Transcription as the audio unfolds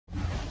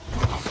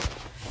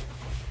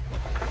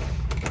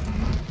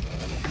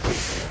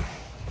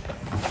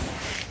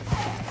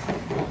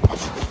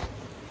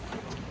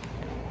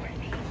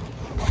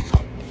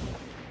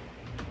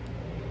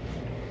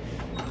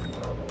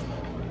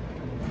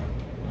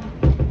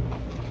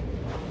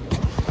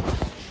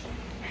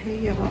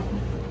Hey y'all,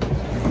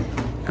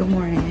 good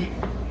morning.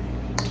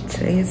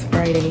 Today is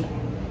Friday.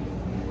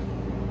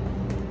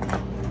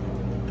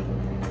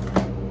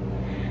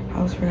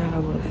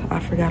 I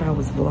forgot I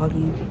was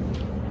vlogging.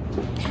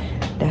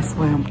 That's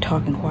why I'm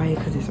talking quiet,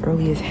 because it's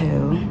early as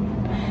hell.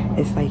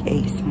 It's like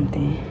 8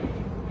 something.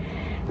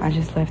 I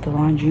just left the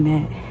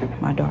laundromat.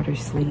 My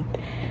daughter's asleep.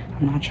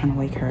 I'm not trying to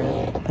wake her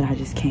up, but I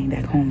just came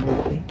back home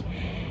real quick.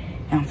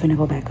 And I'm finna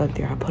go back up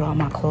there. I put all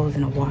my clothes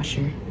in a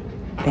washer,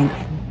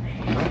 thankful.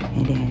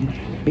 And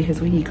then,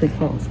 because we need clean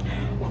clothes.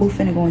 Who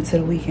finna go into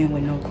the weekend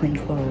with no clean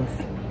clothes?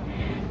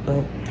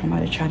 But I'm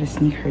about to try to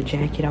sneak her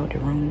jacket out the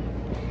room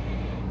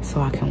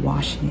so I can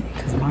wash it,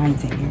 because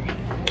mine's in here.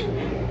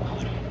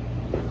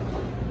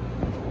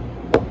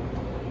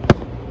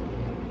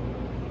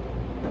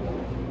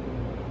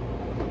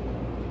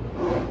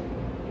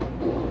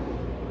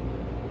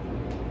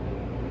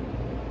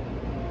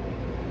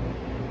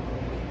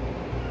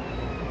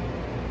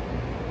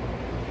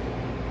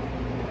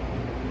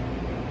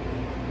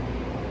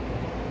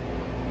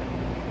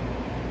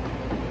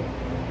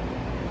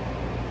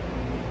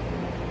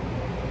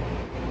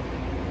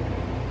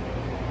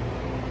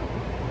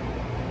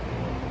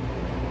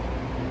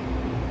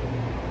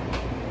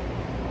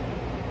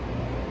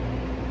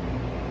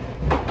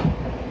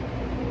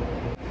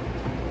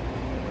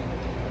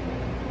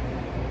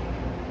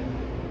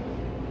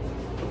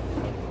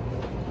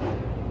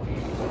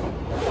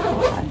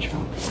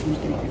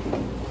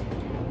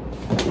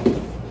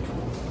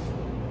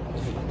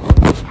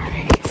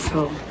 Alright,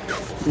 so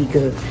we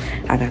good.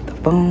 I got the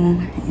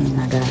phone and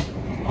I got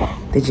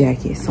the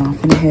jacket. So I'm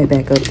finna head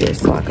back up there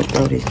so I could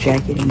throw this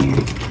jacket in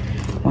there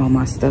while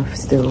my stuff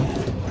still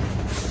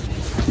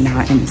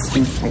not in the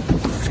spin cycle.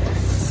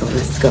 So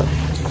let's go.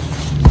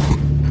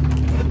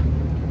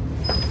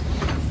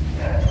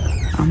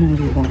 I'm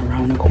only going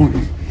around the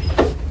corner.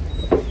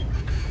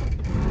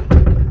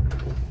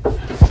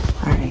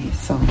 Alright,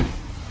 so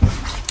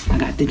I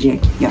got the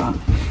jacket, y'all.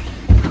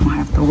 I don't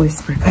have to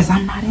whisper because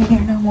I'm not in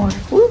here no more.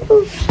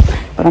 Woo-hoo.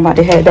 But I'm about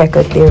to head back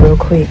up there real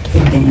quick,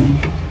 and then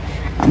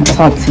I'm gonna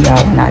talk to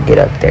y'all when I get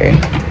up there.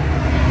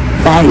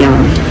 Bye,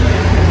 y'all.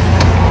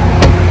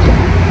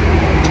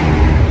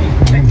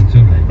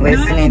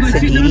 Listening to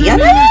Didi.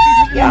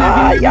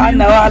 Y'all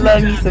know I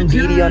love me some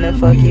Didi on the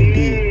fucking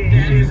beat.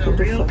 Who the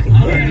fuck is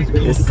that?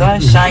 The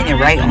sun's shining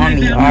right on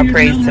me. All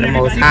praise to the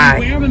Most High.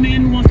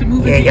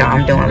 Yeah, y'all,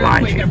 I'm doing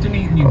laundry.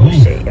 Oh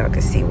shit, y'all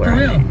can see where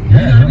I'm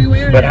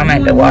at. But I'm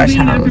at the wash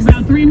house.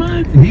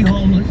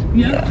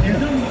 Yeah.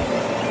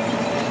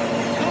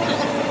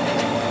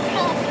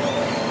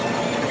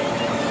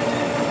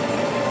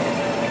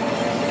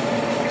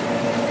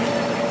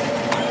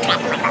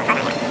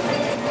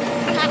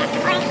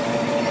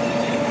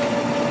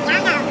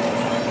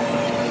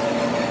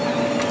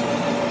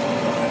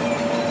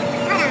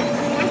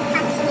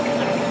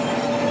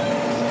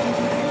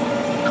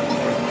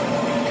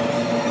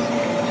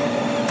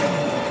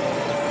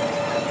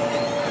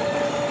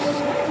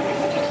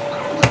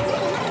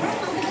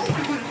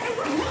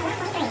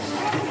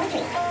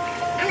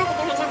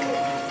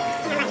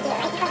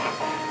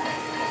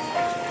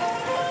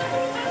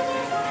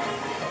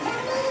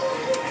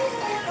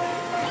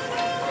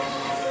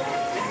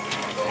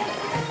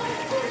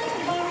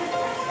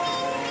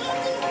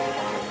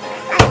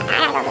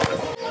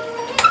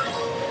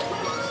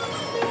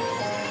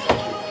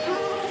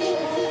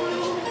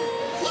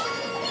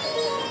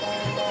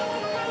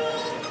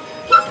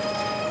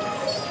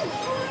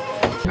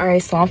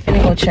 Alright, so I'm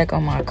finna go check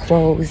on my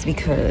clothes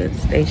because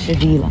they should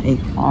be like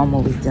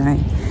almost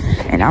done.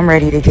 And I'm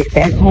ready to get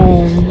back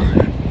home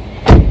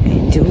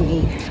and do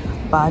me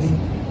body.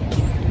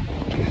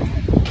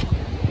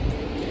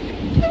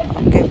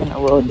 I'm getting a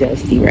little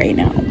dusty right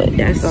now, but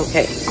that's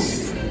okay.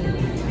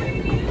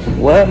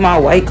 What? My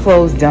white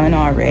clothes done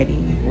already?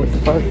 What the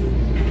fuck?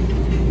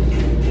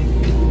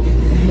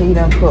 He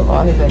done put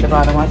all his at the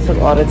bottom. I took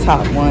all the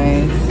top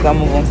ones.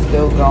 Some of them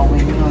still going,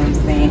 you know what I'm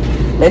saying?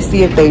 Let's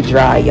see if they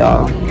dry,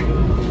 y'all. Let's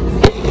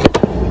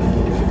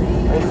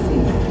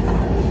see.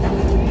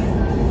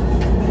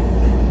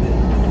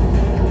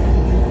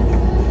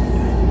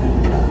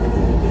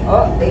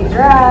 Oh, they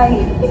dry.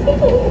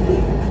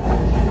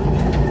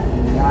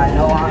 Y'all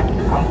know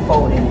I'm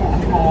folding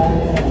at home.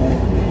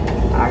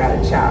 I got a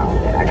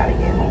child that I gotta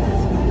get home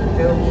to.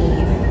 Feel me?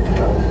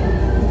 So,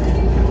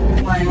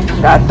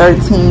 got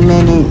 13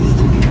 minutes.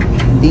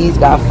 These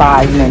got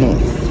 5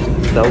 minutes.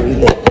 So we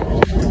lit.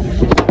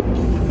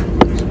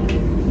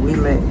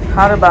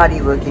 How the body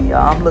looking,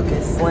 y'all? I'm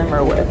looking slim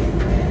or what?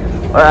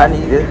 Or I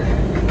need to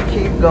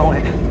keep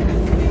going.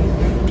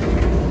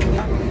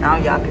 Now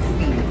y'all can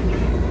see.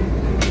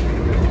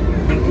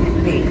 You can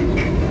see.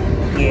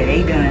 Yeah,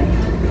 they done.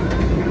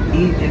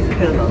 These just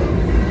pillows.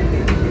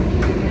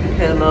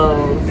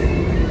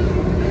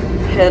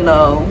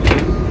 Pillow.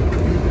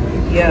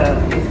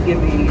 Yeah, it's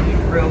giving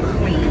real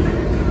clean.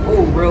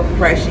 Oh, real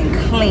fresh and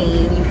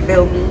clean. You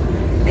feel me?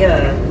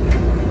 Yeah.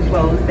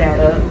 Close that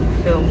up.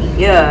 You feel me?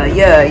 Yeah.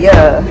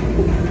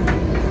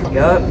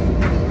 Yup.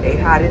 They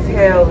hot as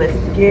hell. Let's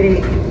get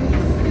it.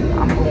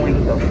 I'm going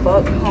the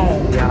fuck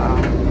home,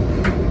 y'all.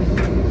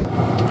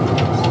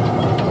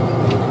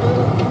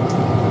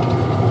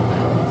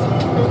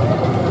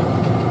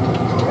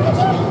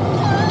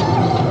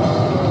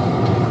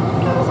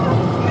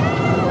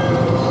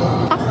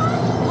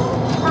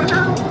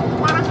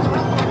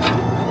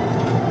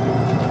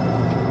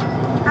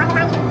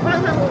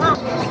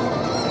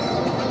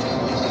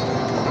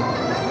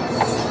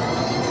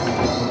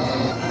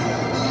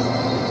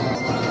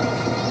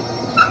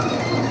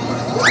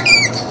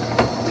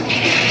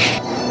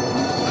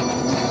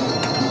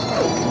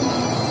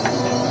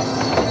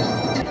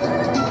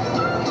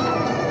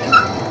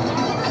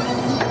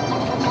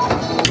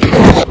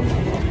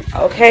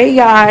 Okay,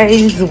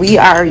 guys, we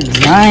are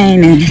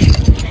done.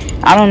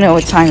 I don't know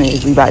what time it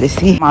is. We about to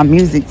see my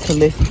music to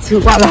listen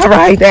to while I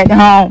ride back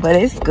home, but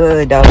it's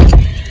good though.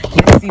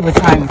 Let's see what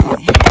time it is.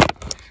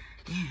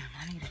 Damn,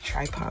 I need a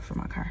tripod for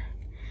my car.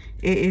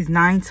 It is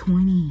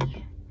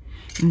 9:20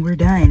 and we're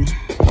done.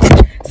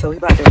 So we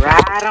about to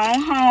ride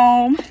on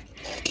home,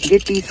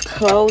 get these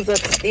clothes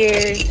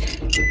upstairs,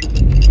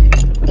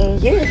 and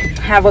yeah,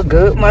 have a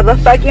good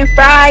motherfucking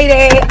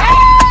Friday.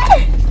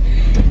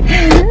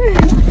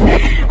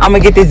 I'm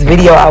gonna get this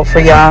video out for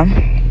y'all,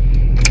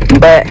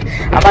 but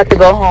I'm about to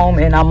go home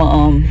and I'm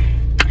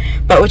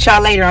but with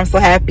y'all later. I'm so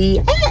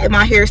happy.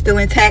 My hair is still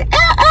intact.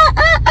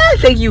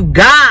 Thank you,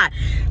 God.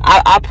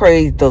 I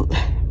praise the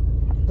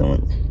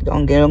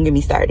don't get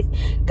me started.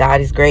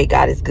 God is great.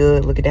 God is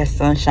good. Look at that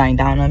sunshine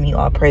down on me.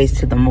 All praise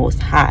to the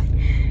Most High.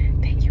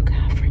 Thank you,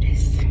 God, for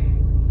this.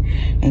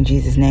 In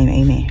Jesus' name,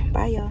 amen.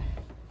 Bye, y'all.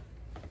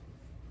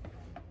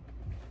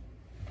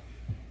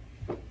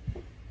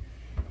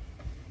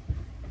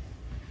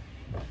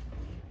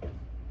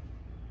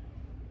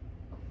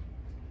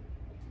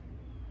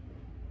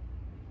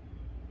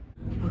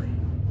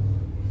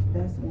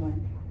 That's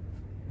one.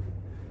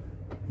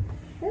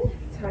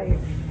 Tired.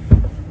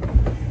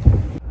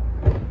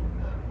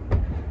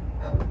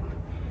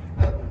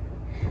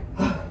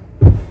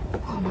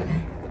 Oh my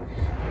God.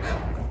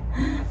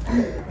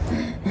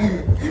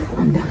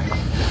 I'm done.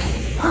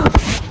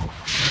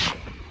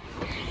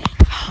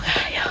 Oh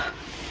God, y'all.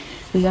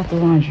 We got the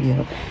laundry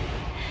up.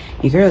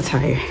 Your girl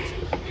tired.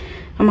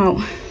 I'm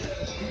out.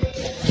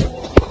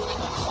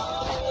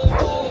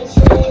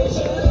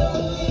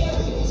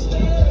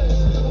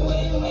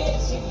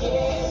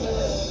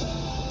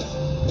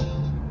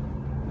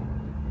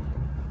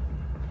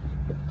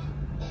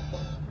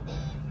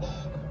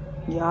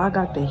 Y'all, I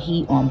got the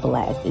heat on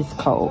blast. It's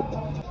cold.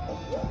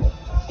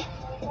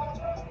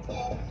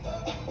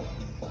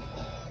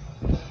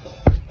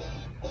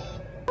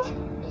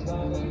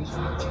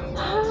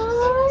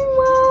 Hi,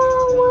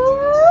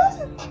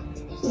 Mama.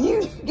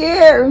 You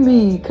scared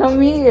me. Come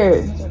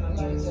here.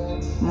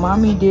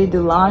 Mommy did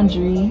the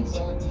laundry.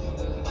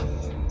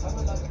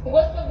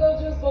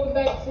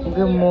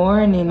 Good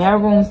morning. That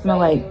room smell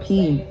like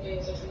pee.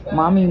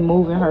 Mommy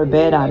moving her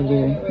bed out of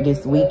there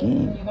this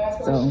weekend.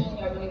 So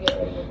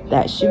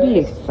that should be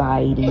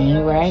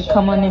exciting, right?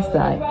 Come on this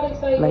side,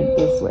 like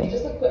this way.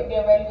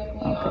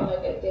 Okay.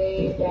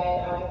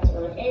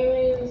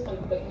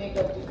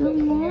 Good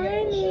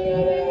morning.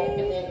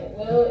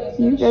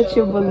 You got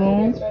your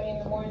balloon.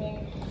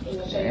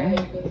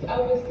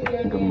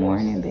 Good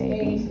morning,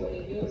 baby.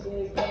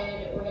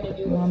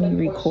 Mommy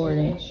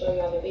recording.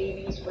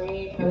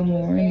 Good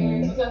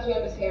morning.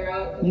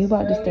 You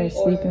about to start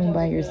sleeping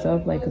by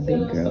yourself like a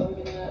big girl.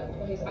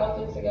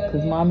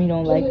 Because Mommy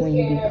don't like when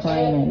you be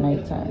crying at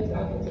nighttime.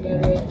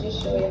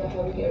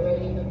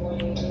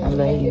 I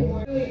love you.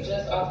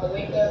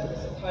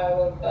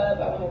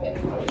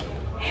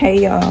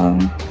 Hey, y'all.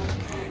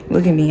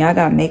 Look at me. I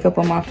got makeup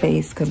on my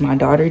face because my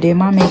daughter did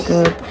my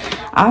makeup.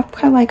 I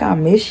feel like I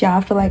miss y'all.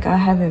 I feel like I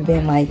haven't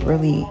been like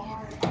really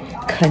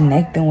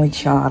connecting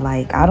with y'all.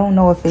 Like, I don't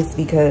know if it's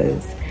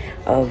because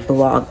of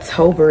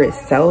Vlogtober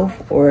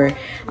itself or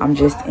I'm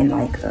just in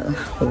like a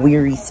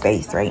weary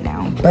space right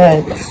now.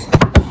 But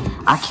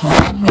I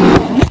can't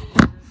wait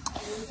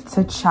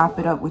to chop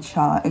it up with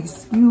y'all.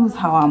 Excuse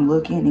how I'm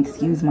looking,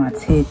 excuse my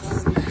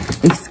tits,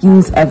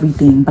 excuse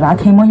everything, but I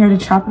came on here to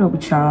chop it up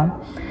with y'all.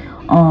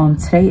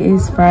 Today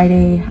is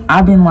Friday.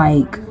 I've been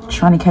like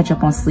trying to catch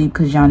up on sleep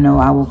because y'all know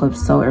I woke up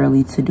so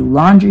early to do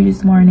laundry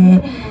this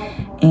morning,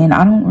 and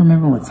I don't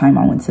remember what time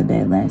I went to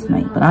bed last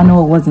night, but I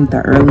know it wasn't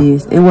the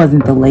earliest, it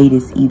wasn't the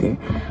latest either.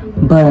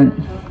 But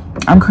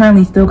I'm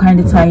currently still kind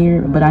of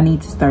tired, but I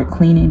need to start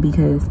cleaning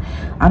because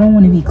I don't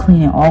want to be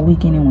cleaning all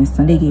weekend, and when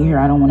Sunday get here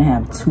I don't want to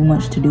have too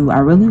much to do. I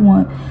really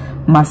want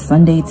my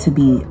Sunday to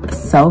be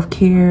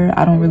self-care.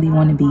 I don't really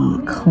want to be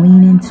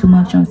cleaning too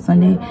much on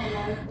Sunday.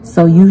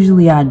 So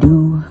usually I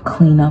do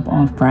clean up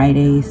on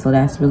Friday, so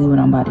that's really what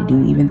I'm about to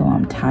do, even though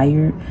I'm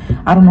tired.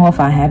 I don't know if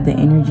I have the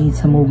energy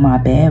to move my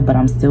bed, but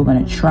I'm still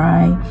gonna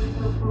try.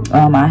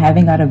 I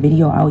haven't got a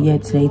video out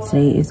yet today.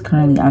 Today is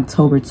currently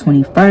October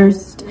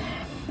 21st,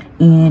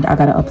 and I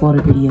gotta upload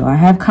a video. I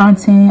have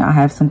content. I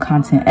have some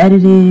content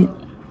edited,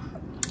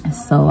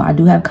 so I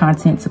do have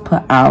content to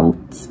put out.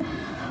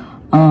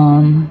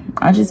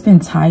 I just been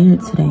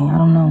tired today. I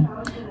don't know.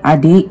 I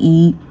did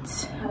eat.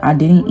 I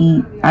didn't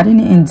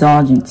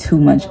indulge in too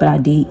much, but I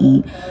did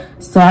eat.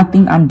 So I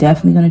think I'm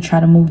definitely going to try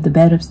to move the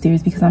bed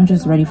upstairs because I'm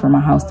just ready for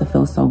my house to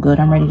feel so good.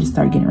 I'm ready to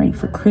start getting ready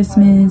for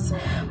Christmas.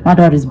 My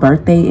daughter's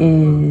birthday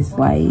is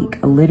like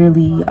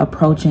literally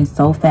approaching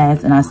so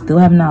fast, and I still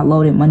have not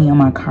loaded money on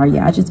my car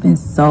yet. I just been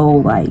so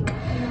like,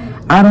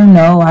 I don't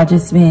know. I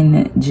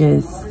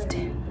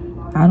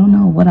don't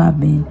know what I've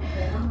been,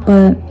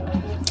 but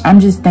I'm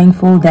just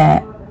thankful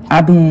that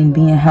I've been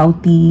being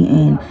healthy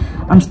and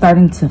I'm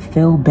starting to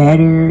feel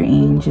better,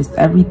 and just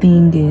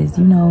everything is,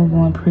 you know,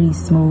 going pretty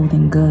smooth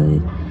and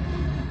good.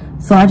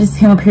 So I just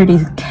came up here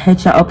to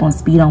catch y'all up on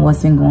speed on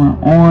what's been going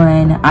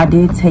on. I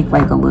did take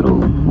like a little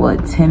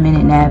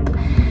 10-minute nap,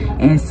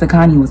 and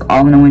Sekani was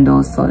all in the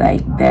windows, so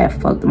that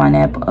fucked my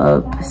nap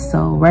up.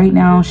 So right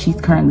now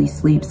she's currently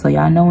asleep. So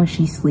y'all know when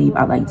she sleep,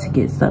 I like to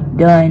get stuff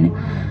done.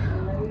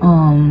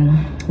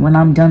 When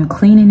I'm done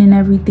cleaning and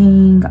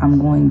everything, I'm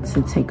going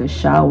to take a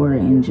shower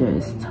and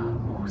just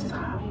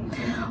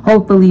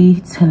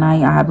hopefully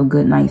tonight I have a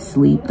good night's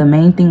sleep. The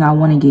main thing I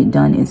want to get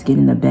done is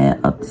getting the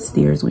bed up the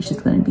stairs, which is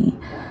going to be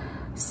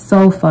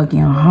so fucking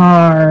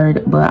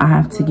hard, but I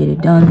have to get it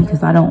done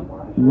because I don't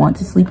want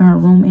to sleep in her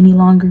room any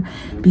longer,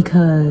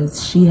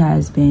 because she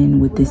has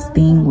been with this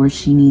thing where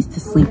she needs to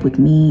sleep with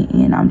me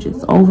and I'm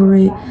just over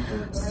it.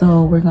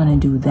 So we're gonna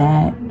do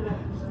that.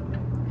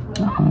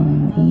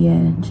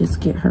 Yeah,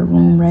 just get her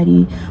room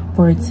ready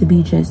for it to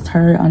be just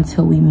her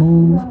until we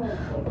move.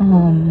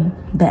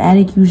 The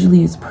attic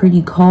usually is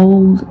pretty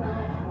cold,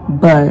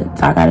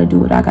 but I gotta do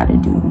what I gotta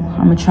do.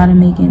 I'm gonna try to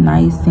make it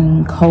nice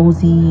and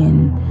cozy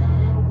and,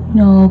 you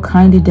know,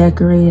 kind of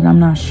decorated. I'm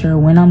not sure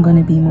when I'm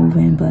gonna be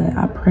moving, but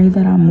I pray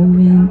that I'm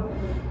moving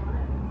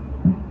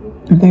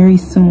very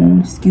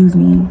soon. Excuse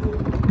me.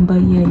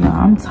 But yeah, y'all,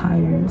 I'm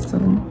tired, so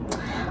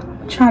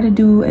try to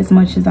do as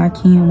much as I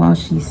can while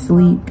she's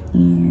asleep.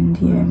 And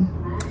yeah,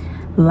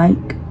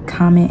 like,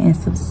 comment, and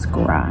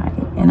subscribe,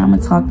 and I'm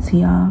gonna talk to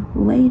y'all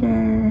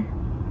later.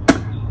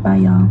 Bye,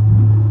 y'all.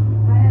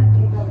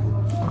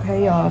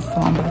 Okay, y'all, so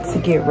I'm about to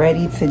get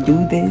ready to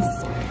do this.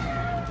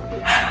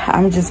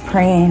 I'm just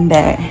praying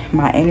that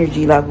my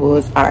energy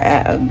levels are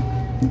at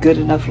a good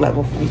enough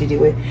level for me to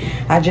do it.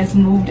 I just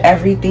moved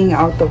everything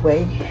out the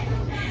way.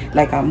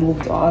 Like, I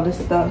moved all the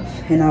stuff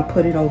and I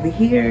put it over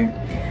here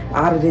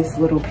out of this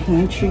little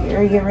pantry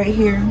area right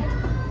here,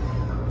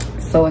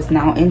 so it's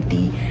now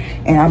empty.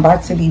 And I'm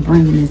about to be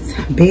bringing this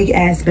big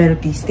ass bed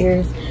up these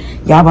stairs.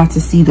 Y'all about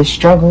to see the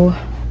struggle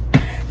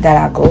that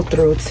I go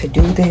through to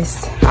do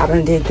this. I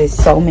done did this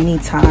so many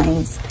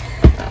times,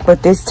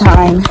 but this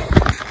time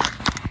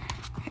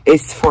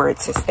it's for it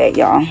to stay,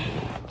 y'all.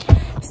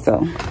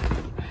 So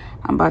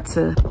I'm about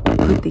to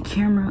put the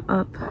camera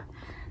up.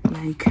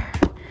 Like,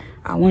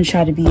 I want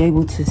y'all to be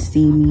able to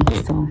see me,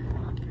 so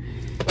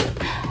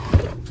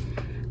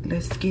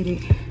let's get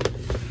it.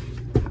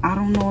 I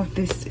don't know if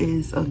this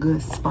is a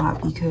good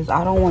spot because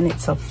I don't want it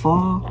to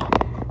fall,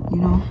 you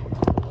know.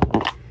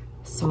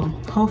 So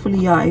hopefully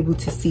y'all able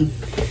to see.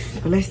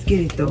 But let's get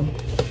it though.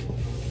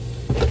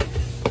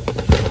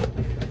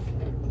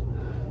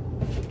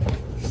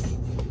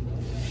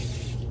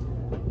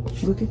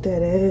 Look at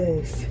that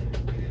ass.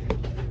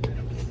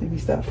 Let me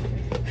stop.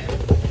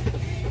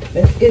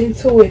 Let's get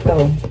into it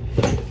though.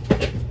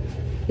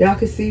 Y'all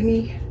can see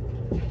me.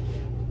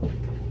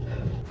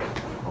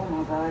 Oh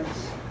my gosh.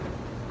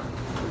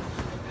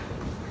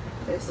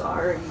 It's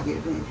already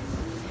giving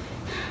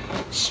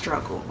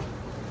struggle.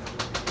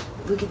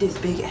 Look at this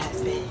big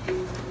ass bed.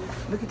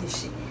 Look at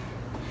this shit.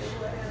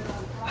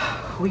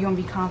 We gonna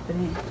be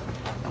confident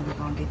and we're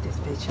gonna get this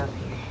bitch up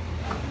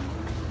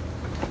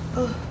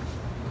here.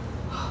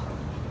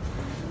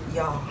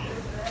 Y'all,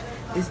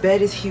 this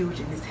bed is huge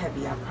and it's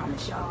heavy, I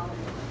promise y'all.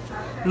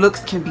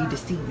 Looks can be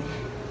deceiving,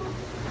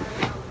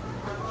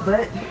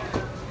 but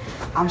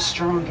I'm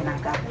strong and I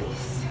got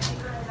this.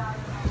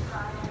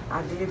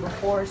 I did it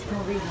before, it's no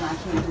reason I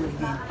can't do it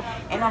again.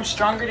 And I'm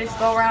stronger this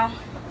go around.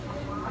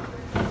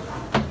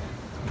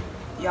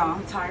 Y'all,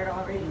 I'm tired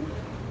already.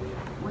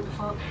 What the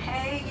fuck?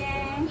 Hey,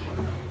 gang.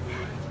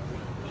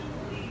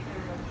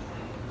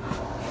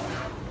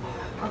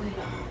 Okay.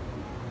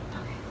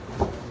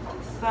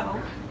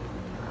 So,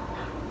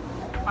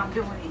 I'm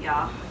doing it,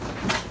 y'all.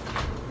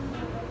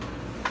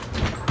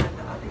 I got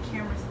the other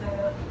camera set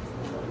up.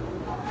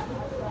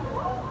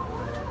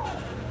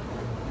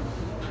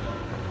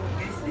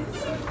 This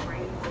is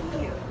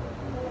crazy.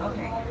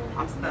 Okay,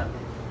 I'm stuck.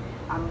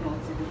 I don't know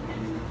what to do next.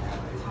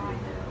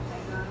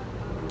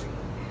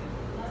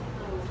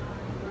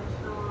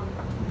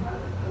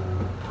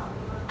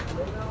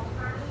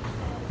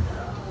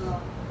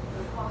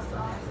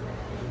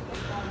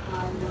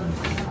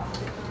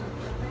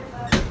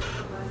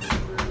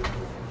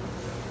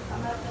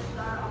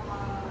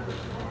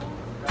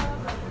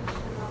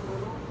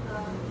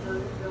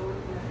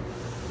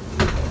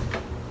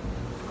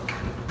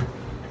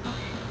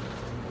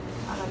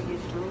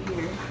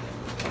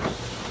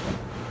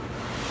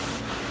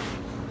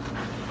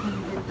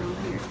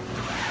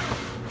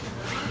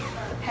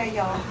 Hey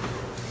y'all.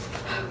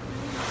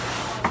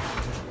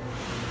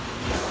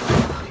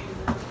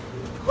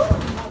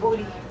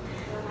 booty.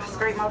 I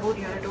scrape my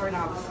booty on the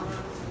doorknob.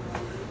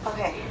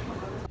 Okay.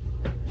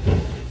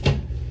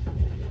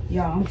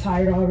 Y'all, I'm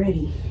tired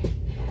already.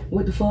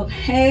 What the fuck?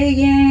 Hey,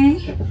 gang.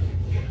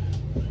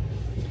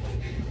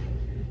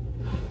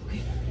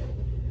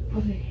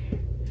 Okay.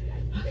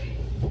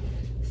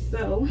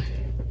 So,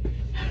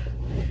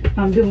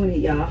 I'm doing it,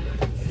 y'all.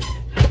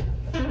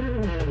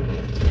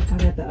 I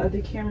got the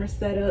other camera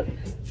set up.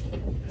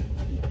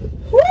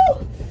 Woo!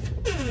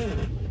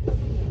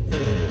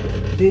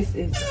 This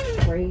is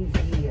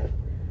crazy.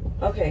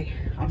 Okay,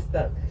 I'm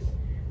stuck.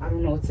 I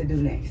don't know what to do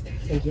next.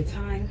 Take your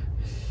time.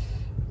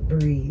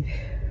 Breathe.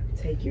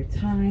 Take your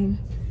time.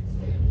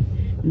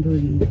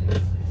 Breathe.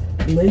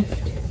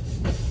 Lift.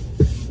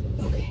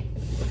 Okay.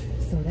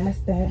 So that's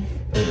that.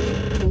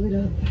 Pull it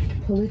up.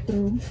 Pull it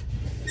through.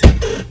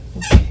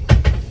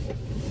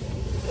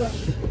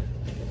 Okay.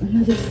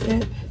 Another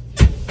step.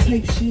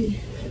 Type shit.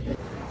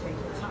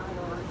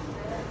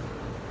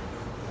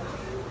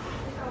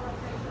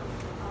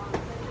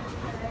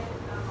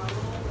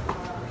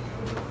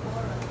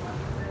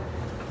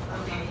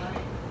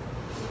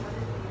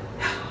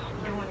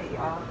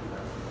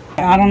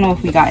 I don't know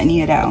if we got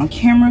any of that on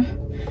camera,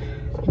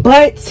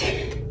 but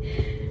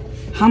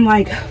I'm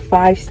like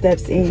 5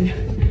 steps in.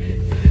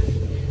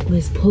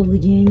 Let's pull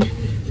again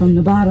from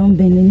the bottom,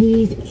 bend the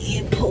knees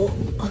and pull.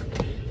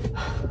 Okay.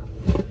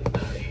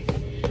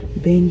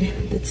 Bend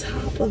the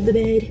top of the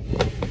bed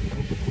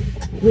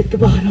with the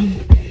bottom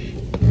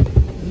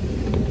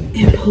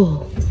and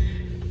pull.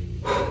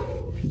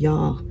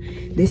 Y'all,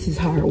 this is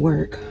hard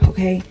work,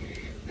 okay?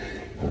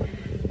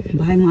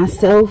 By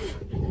myself.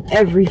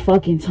 Every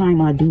fucking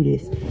time I do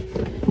this.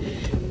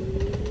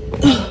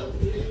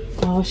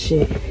 Oh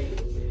shit.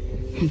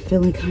 I'm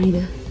feeling kind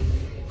of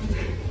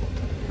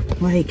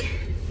like,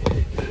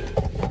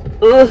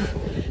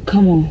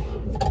 come on.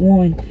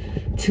 1,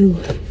 2,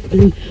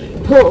 3,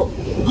 pull.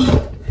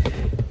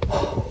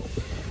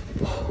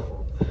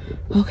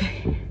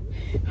 Okay.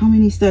 How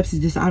many steps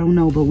is this? I don't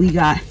know, but we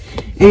got,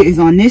 it is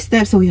on this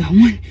step. So we got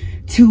 1,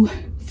 2,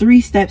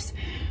 3 steps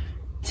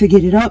to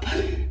get it up.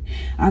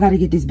 I gotta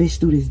get this bitch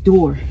through this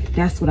door.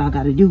 That's what I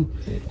gotta do.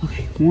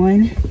 Okay,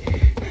 1,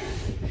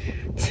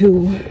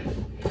 2,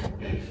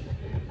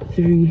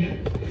 3.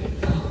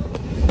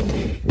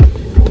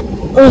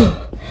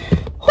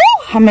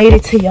 I made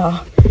it to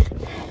y'all.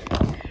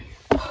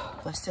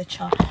 Let's set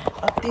y'all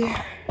up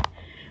there.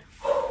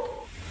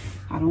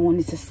 I don't want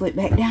it to slip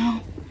back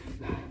down.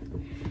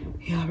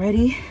 Y'all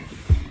ready?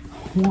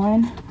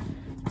 1,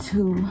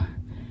 2,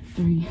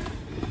 3,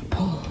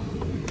 pull.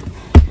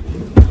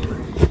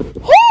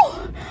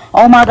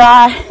 Oh my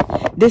God,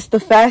 this is the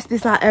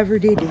fastest I ever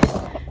did this.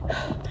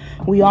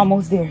 We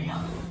almost there,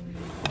 y'all.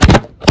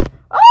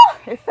 Oh,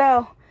 it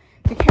fell.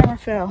 The camera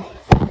fell.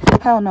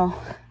 Hell no.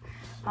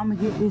 I'm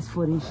gonna get this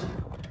footage.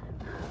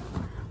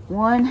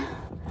 1, 2,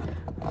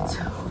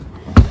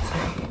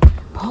 3,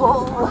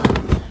 pull.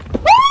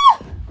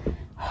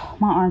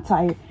 My arm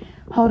tired.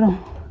 Hold on.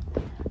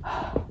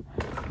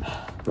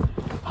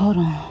 Hold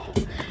on.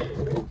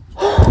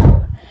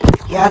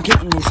 Y'all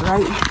getting this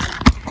right?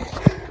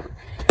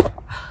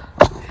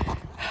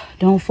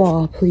 Don't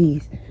fall,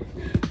 please.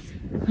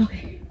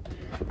 Okay.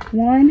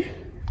 1,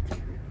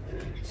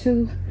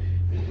 2,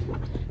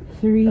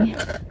 3.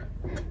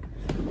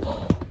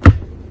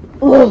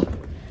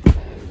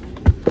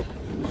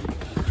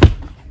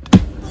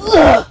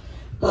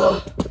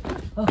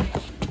 Okay.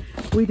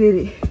 We did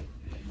it.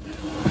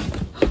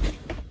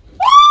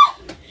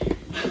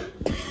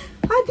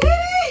 I did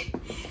it.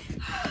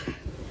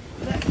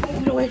 Let's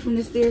move it away from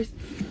the stairs.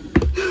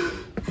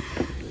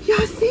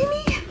 Y'all see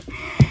me?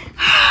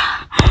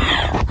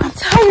 I'm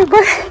tired,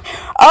 but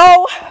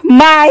oh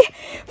my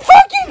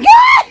fucking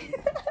God.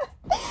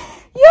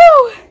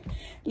 Yo,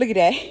 look at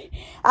that.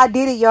 I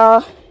did it,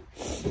 y'all.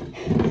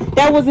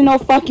 That wasn't no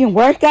fucking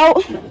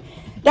workout.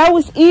 That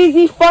was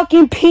easy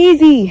fucking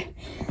peasy.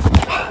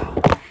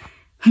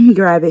 Let me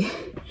grab it.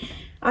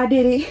 I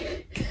did it.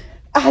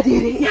 I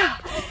did it. Yeah.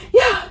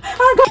 Yeah.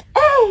 I got,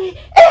 hey,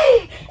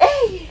 hey,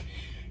 hey.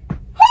 Woo,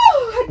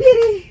 I did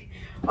it.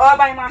 All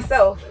by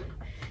myself.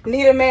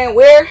 Need a man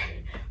where?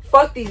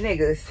 Fuck these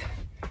niggas.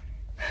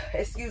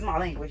 Excuse my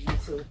language,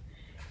 YouTube.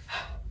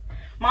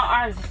 My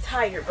arms is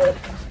tired, but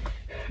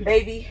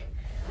baby,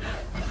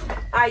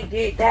 I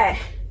did that.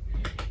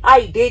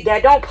 I did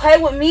that. Don't play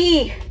with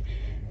me.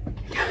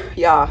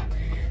 Y'all,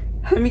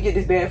 let me get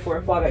this bed before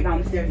I fall back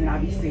down the stairs and I'll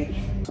be sick.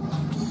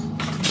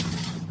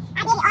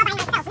 I did it all by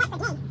myself.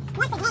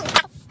 Once again.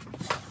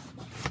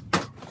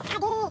 I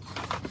did it.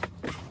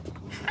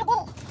 Now, the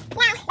only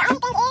thing is, I'm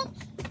so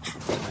happy.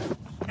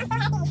 So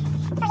y'all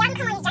can come on this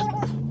journey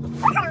with me.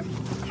 Hold on.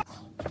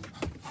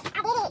 I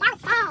did it. That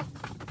was fast.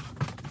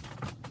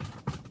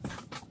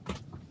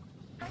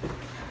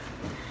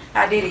 I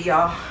did it,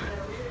 y'all.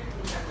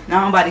 Now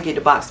I'm about to get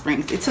the box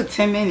springs. It took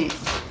 10 minutes.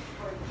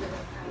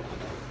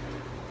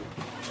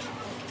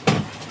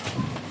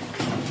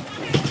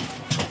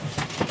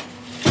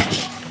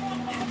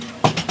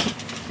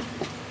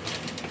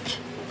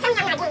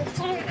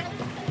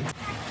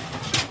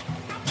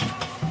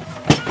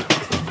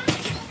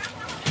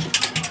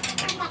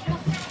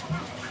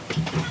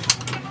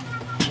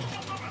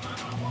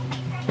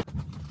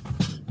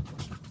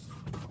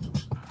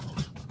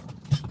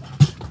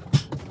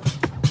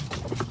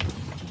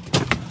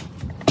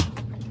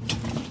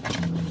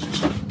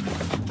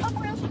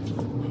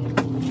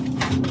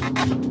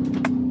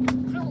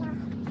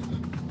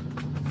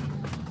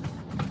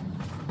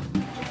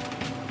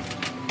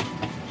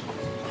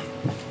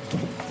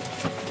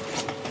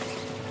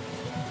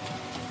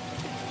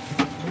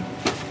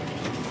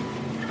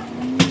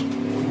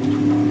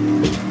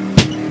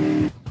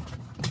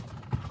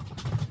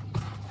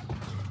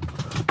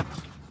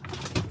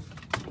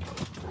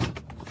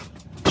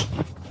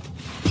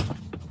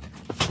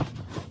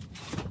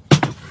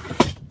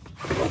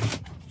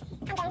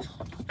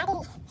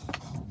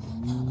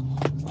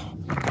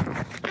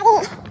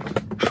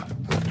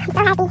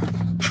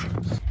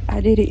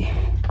 I did it.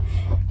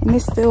 And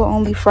it's still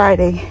only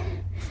Friday.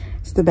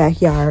 It's the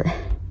backyard.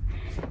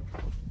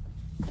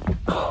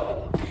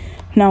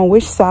 Now,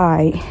 which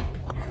side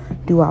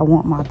do I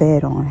want my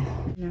bed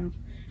on? No,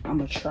 I'm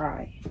gonna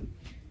try.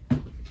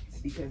 It's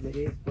because it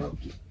is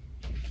broken,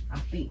 I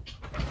think.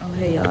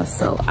 Okay, y'all,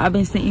 so I've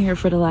been sitting here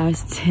for the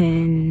last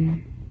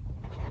 10,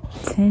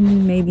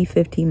 maybe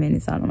 15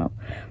 minutes, I don't know.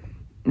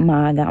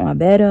 I got my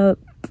bed up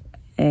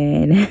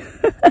and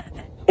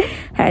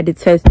had to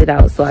test it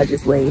out, so I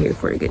just lay here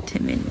for a good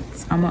 10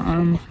 minutes. I'm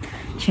gonna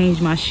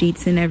change my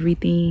sheets and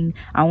everything.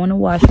 I want to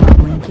wash my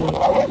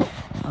blanket,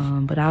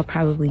 but I'll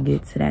probably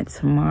get to that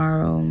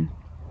tomorrow.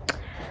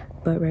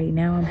 But right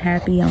now I'm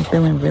happy. I'm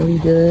feeling really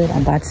good.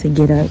 I'm about to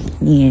get up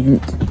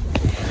and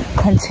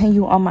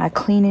continue on my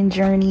cleaning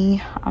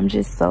journey. I'm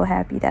just so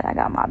happy that I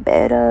got my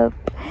bed up.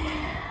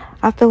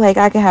 I feel like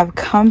I can have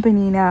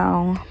company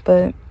now,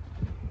 but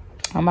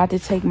I'm about to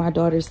take my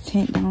daughter's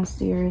tent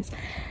downstairs.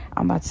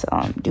 I'm about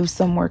to do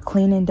some more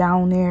cleaning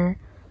down there.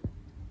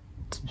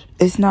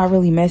 It's not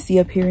really messy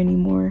up here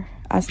anymore.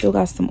 I still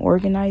got some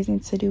organizing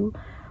to do,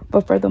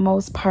 but for the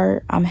most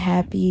part, I'm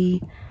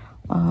happy.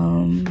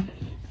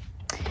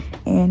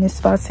 And it's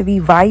about to be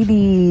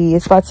vibey.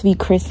 It's about to be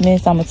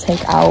Christmas. I'm gonna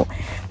take out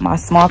my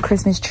small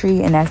Christmas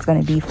tree, and that's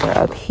gonna be for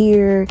up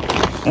here.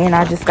 And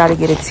I just gotta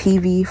get a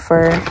TV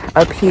for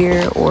up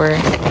here or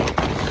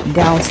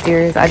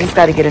downstairs. I just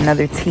gotta get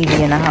another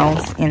TV in the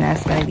house, and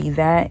that's gonna be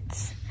that.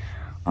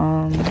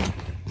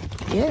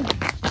 Yeah,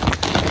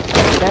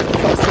 that's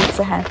closer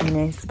to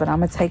happiness. But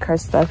I'm gonna take her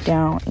stuff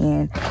down,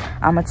 and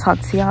I'm gonna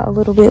talk to y'all a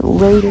little bit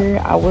later.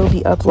 I will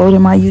be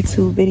uploading my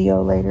YouTube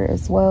video later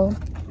as well.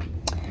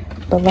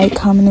 But like,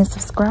 comment, and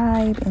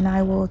subscribe, and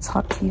I will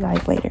talk to you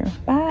guys later.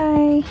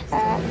 Bye.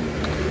 I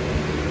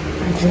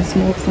just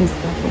moved some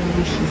stuff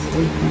around. She's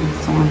sleeping,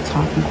 so I'm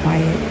talking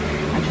quiet.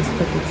 I just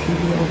put the TV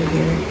over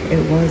here.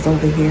 It was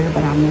over here,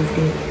 but I moved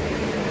it.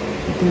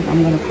 I think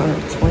I'm gonna put a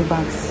toy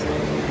box,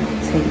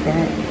 take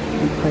that,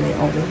 and put it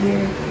over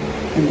here.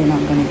 And then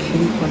I'm gonna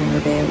kitty put her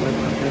bed, or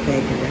put her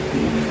bed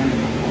directly in front of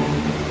the wall.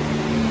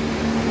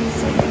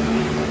 So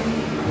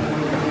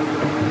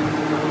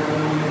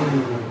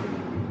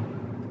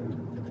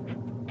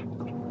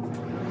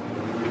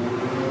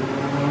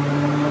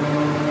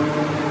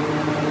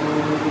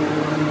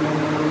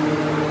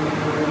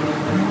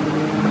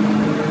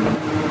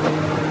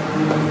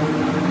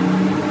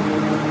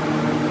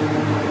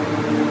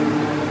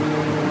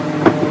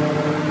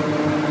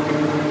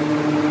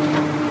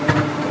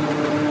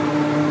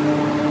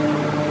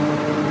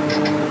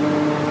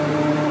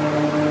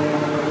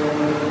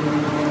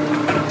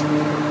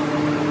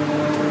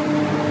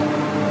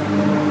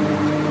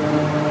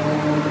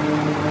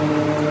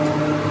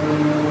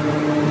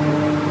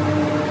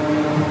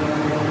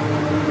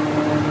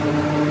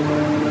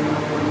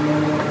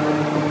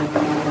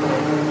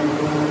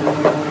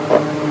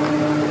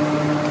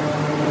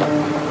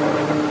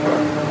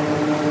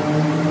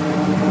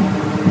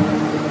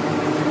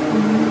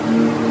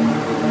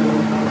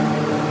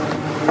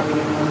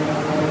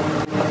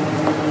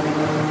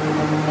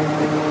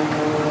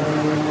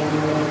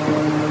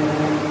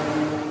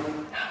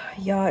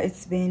y'all,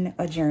 it's been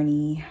a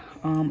journey.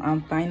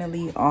 I'm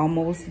finally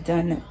almost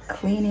done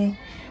cleaning.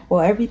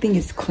 Well, everything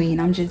is clean.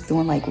 I'm just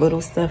doing like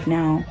little stuff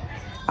now.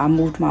 I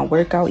moved my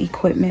workout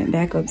equipment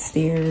back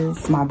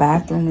upstairs. My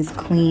bathroom is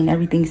clean.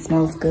 Everything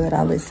smells good.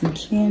 I lit some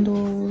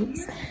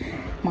candles.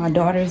 My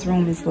daughter's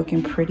room is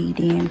looking pretty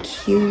damn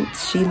cute.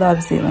 She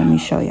loves it. Let me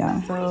show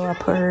y'all. So I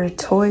put her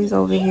toys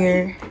over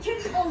here.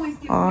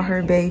 All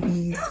her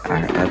babies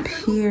are up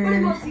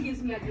here.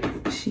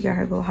 She got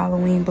her little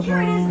Halloween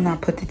balloon. I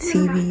put the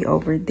TV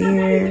over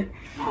there.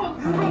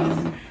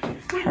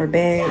 Her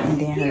bed,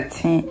 and then her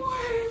tent.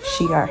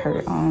 She got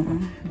her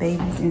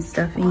babies and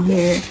stuff in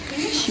here.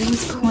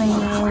 She's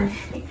clean.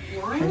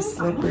 Her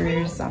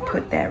slippers, I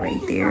put that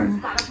right there.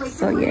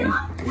 So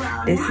yeah,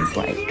 this is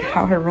like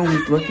how her room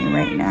is looking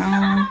right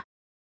now.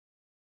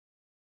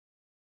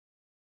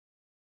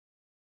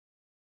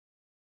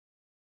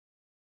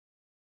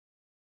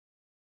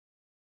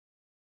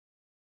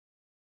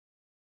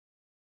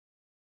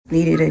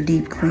 Needed a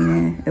deep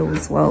cleaning. It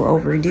was well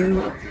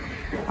overdue.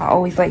 I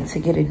always like to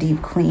get a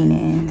deep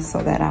cleaning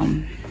so that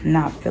I'm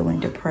not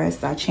feeling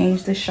depressed. I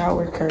changed the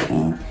shower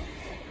curtain.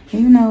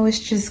 You know, it's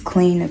just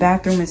clean. The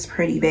bathroom is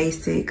pretty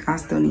basic. I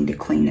still need to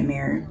clean the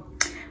mirror.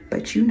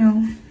 But you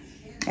know,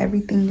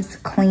 everything is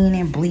clean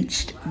and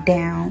bleached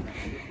down.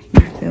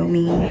 You feel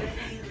me?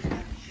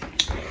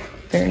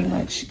 Very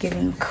much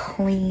getting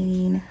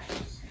clean.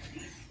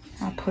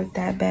 I put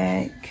that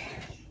back.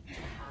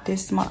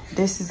 This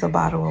is a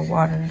bottle of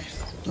water,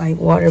 like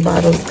water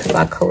bottles, because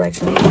I collect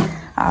them.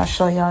 I'll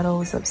show y'all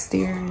those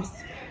upstairs.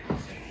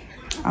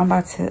 I'm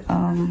about to,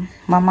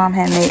 my mom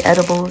had made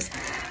edibles.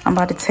 I'm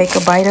about to take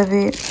a bite of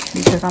it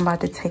because I'm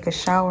about to take a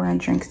shower and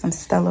drink some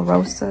Stella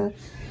Rosa.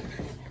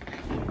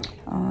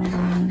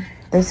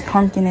 This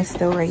pumpkin is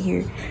still right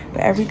here,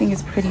 but everything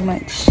is pretty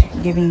much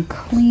giving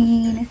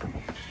clean.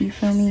 You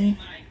feel me?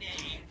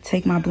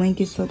 Take my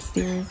blankets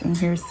upstairs, and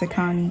here's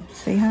Sekani.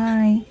 Say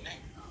hi.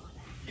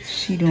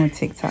 She doing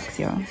TikToks,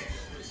 y'all.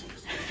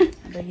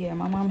 But yeah,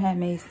 my mom had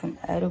made some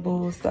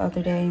edibles the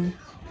other day.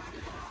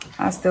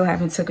 I still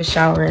haven't took a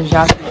shower, as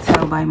y'all can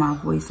tell by my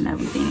voice and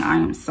everything. I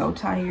am so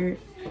tired.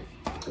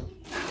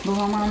 But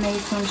my mom made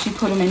some. She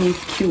put them in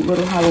these cute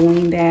little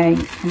Halloween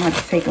bags. I'm about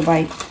to take a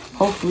bite.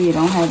 Hopefully it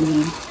don't have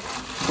me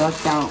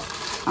ducked out.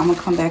 I'm gonna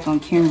come back on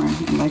camera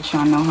and let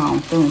y'all know how I'm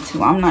feeling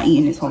too. I'm not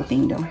eating this whole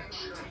thing though.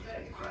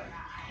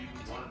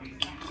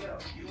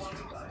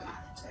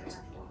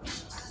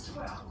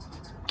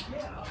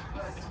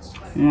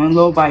 One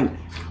little bite.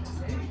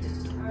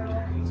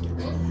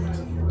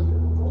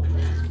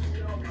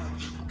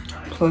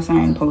 Plus I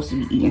ain't supposed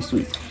to be eating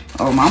sweets.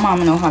 Oh, my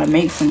mama know how to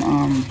make some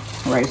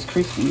Rice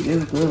Krispies.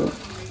 It's good.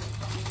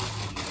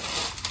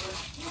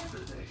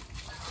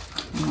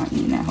 I'm not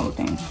eating that whole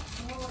thing.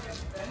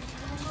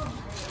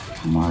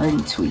 I'm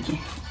already tweaking.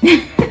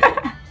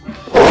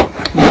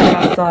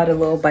 I saw the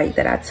little bite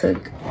that I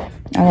took.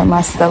 I got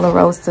my Stella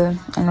Rosa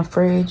in the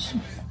fridge.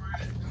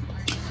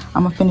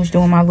 I'm gonna finish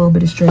doing my little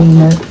bit of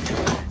straightening up.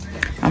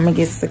 I'm gonna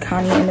get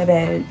Sekani in the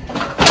bed,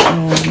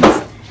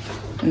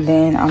 and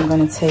then I'm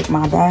gonna take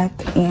my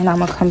bath, and I'm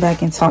gonna come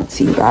back and talk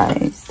to you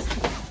guys.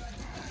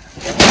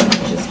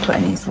 Just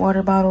putting these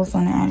water bottles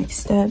on the attic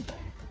step.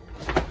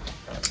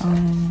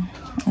 And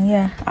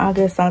yeah, I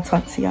guess I'll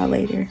talk to y'all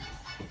later.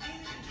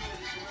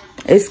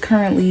 It's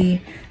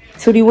currently,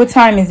 Tootie, what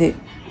time is it?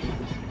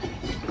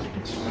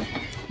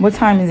 What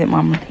time is it,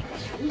 mama?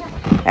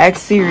 Ask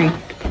Siri.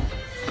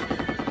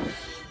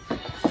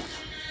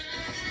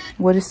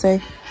 What it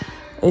say?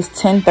 It's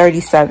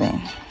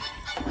 10:37.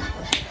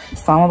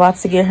 So I'm about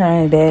to get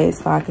her in bed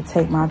so I can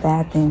take my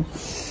bath and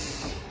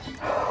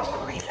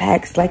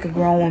relax like a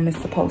grown woman's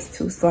supposed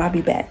to. So I'll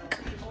be back.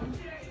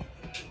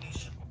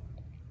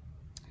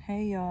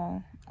 Hey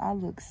y'all, I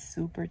look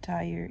super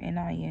tired, and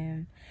I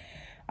am.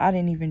 I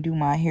didn't even do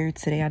my hair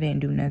today. I didn't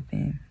do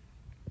nothing.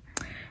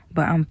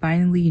 But I'm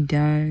finally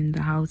done.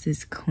 The house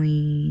is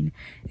clean.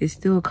 It's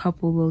still a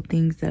couple little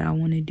things that I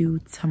want to do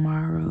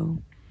tomorrow.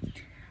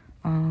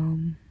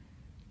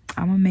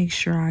 I'm gonna make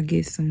sure I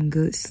get some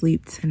good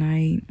sleep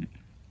tonight.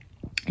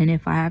 And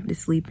if I have to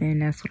sleep in,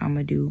 that's what I'm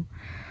gonna do.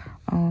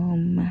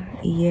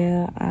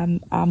 Yeah,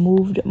 I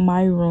moved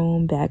my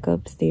room back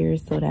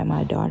upstairs so that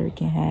my daughter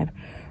can have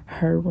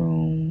her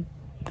room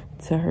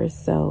to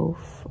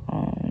herself.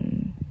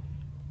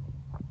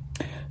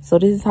 So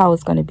this is how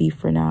it's gonna be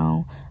for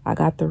now. I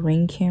got the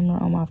Ring camera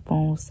on my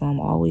phone, so I'm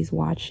always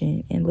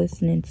watching and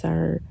listening to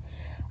her.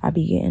 I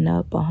be getting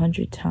up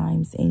 100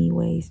 times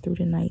anyways through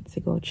the night to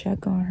go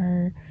check on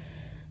her.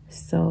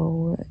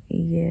 So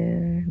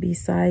yeah,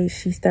 besides,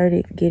 she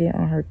started getting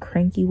on her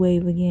cranky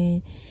wave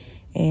again,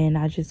 and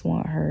I just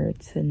want her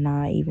to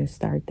not even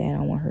start that.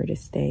 I want her to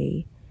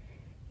stay,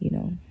 you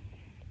know,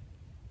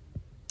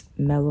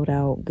 mellowed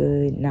out,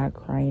 good, not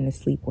crying to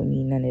sleep with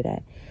me, none of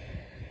that.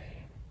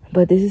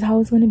 But this is how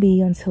it's going to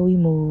be until we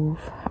move.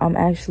 I'm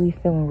actually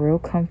feeling real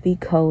comfy,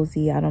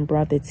 cozy. I done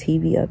brought the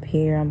TV up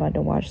here. I'm about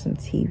to watch some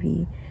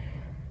TV.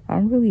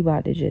 I'm really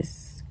about to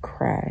just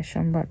crash.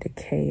 I'm about to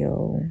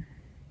KO.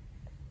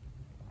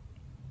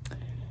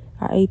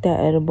 I ate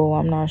that edible.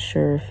 I'm not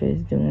sure if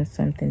it's doing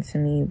something to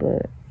me,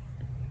 but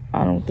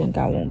I don't think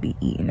I won't be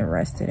eating the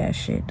rest of that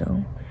shit,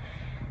 though.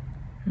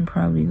 I'm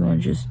probably going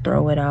to just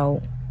throw it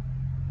out.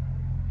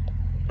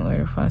 Or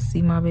if I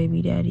see my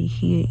baby daddy,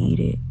 he'll eat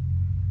it.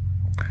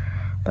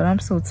 But I'm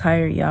so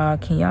tired, y'all.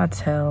 Can y'all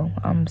tell?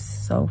 I'm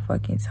so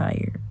fucking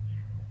tired.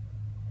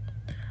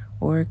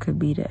 Or it could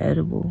be the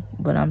edible.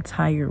 But I'm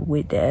tired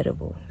with the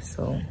edible.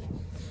 So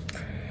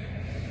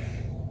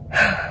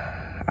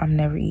I'm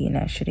never eating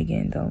that shit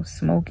again, though.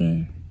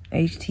 Smoking,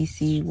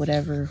 HTC,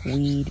 whatever,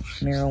 weed,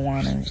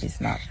 marijuana,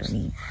 it's not for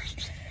me.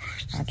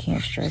 I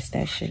can't stress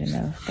that shit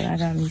enough. But I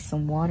got me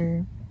some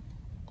water.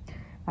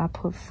 I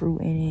put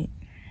fruit in it.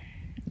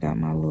 Got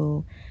my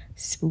little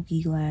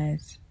spooky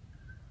glass.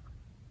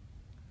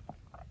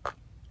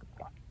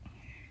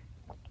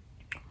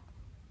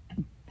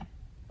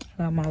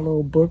 Got my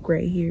little book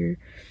right here.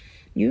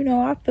 You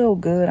know, I feel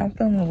good. I'm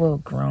feeling a little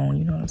grown,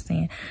 you know what I'm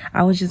saying?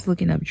 I was just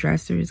looking up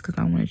dressers because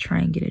I want to try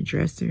and get a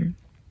dresser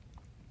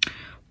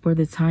for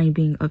the time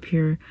being up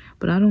here.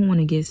 But I don't want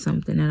to get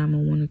something that I'm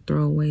going to want to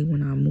throw away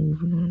when I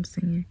move, you know what I'm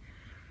saying?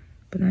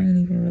 But I ain't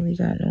even really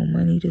got no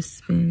money to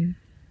spend.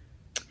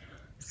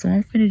 So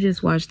I'm finna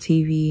just watch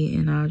TV,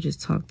 and I'll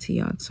just talk to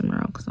y'all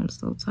tomorrow because I'm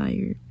so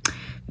tired.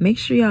 Make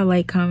sure y'all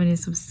like, comment, and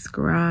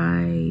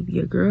subscribe.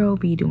 Your girl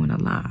be doing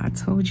a lot. I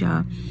told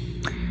y'all.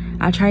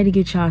 I tried to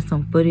get y'all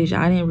some footage.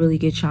 I didn't really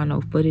get y'all no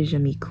footage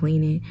of me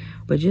cleaning,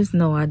 but just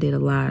know I did a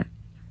lot.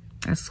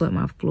 I swept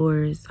my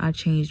floors. I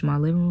changed my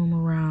living room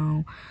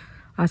around.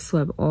 I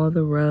swept all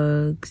the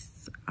rugs.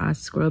 I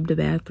scrubbed the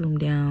bathroom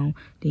down.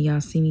 Then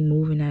y'all see me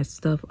moving that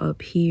stuff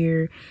up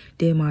here.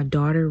 Did my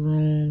daughter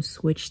room,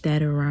 switched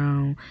that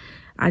around.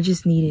 I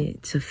just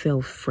needed to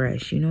feel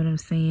fresh. You know what I'm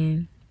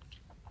saying?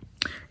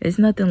 It's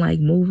nothing like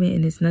moving,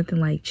 and it's nothing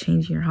like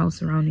changing your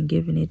house around and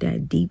giving it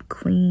that deep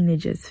clean. It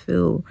just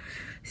feels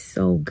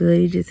so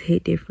good. It just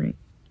hit different.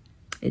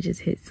 It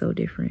just hits so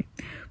different.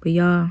 But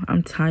y'all,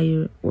 I'm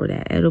tired, or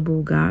that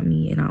edible got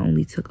me, and I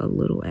only took a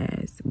little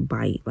ass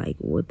bite. Like,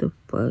 what the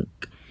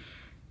fuck?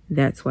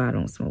 That's why I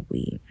don't smoke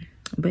weed.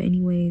 But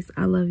anyways,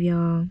 I love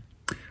y'all.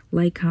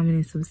 Like, comment,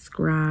 and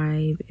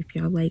subscribe. If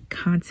y'all like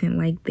content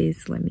like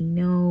this, let me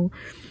know.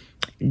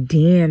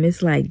 Damn,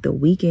 it's like the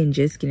weekend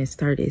just getting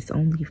started. It's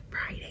only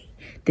Friday.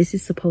 This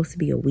is supposed to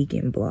be a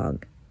weekend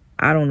vlog.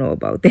 I don't know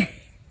about that.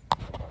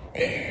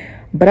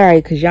 But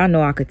alright, because y'all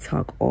know I could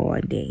talk all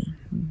day.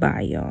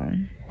 Bye, y'all.